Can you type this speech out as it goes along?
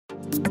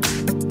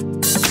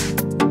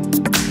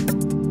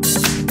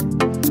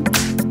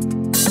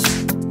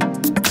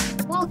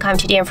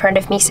Today in front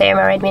of me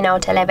XIAOMI Redmi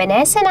Note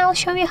 11s, and I'll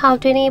show you how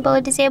to enable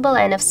or disable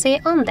NFC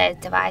on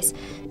that device.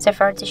 So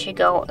first you should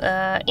go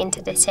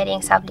into the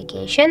settings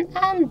application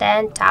and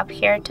then tap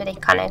here to the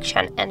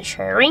connection and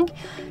sharing.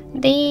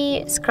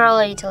 Scroll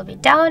a little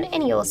bit down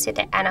and you'll see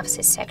the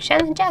NFC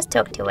section. Just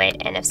to activate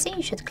NFC,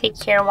 you should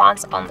click here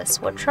once on the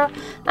switcher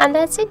and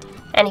that's it.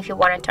 And if you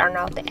want to turn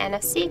off the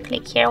NFC,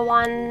 click here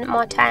one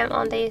more time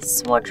on the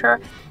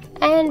switcher.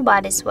 And by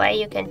this way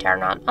you can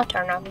turn on or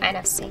turn off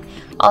NFC.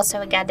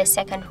 Also we got the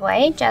second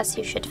way. Just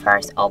you should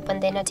first open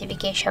the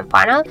notification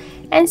panel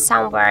and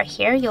somewhere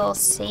here you'll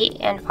see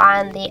and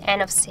find the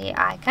NFC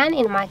icon.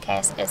 In my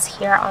case it's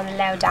here on the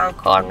left down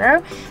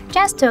corner.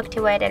 Just to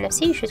activate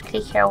NFC you should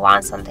click here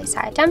once on this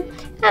item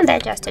and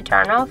then just to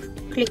turn off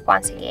click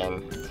once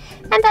again.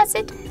 And that's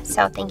it.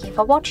 So thank you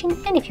for watching,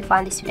 and if you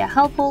found this video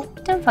helpful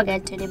don't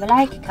forget to leave a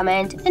like,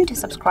 comment and to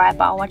subscribe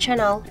our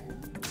channel.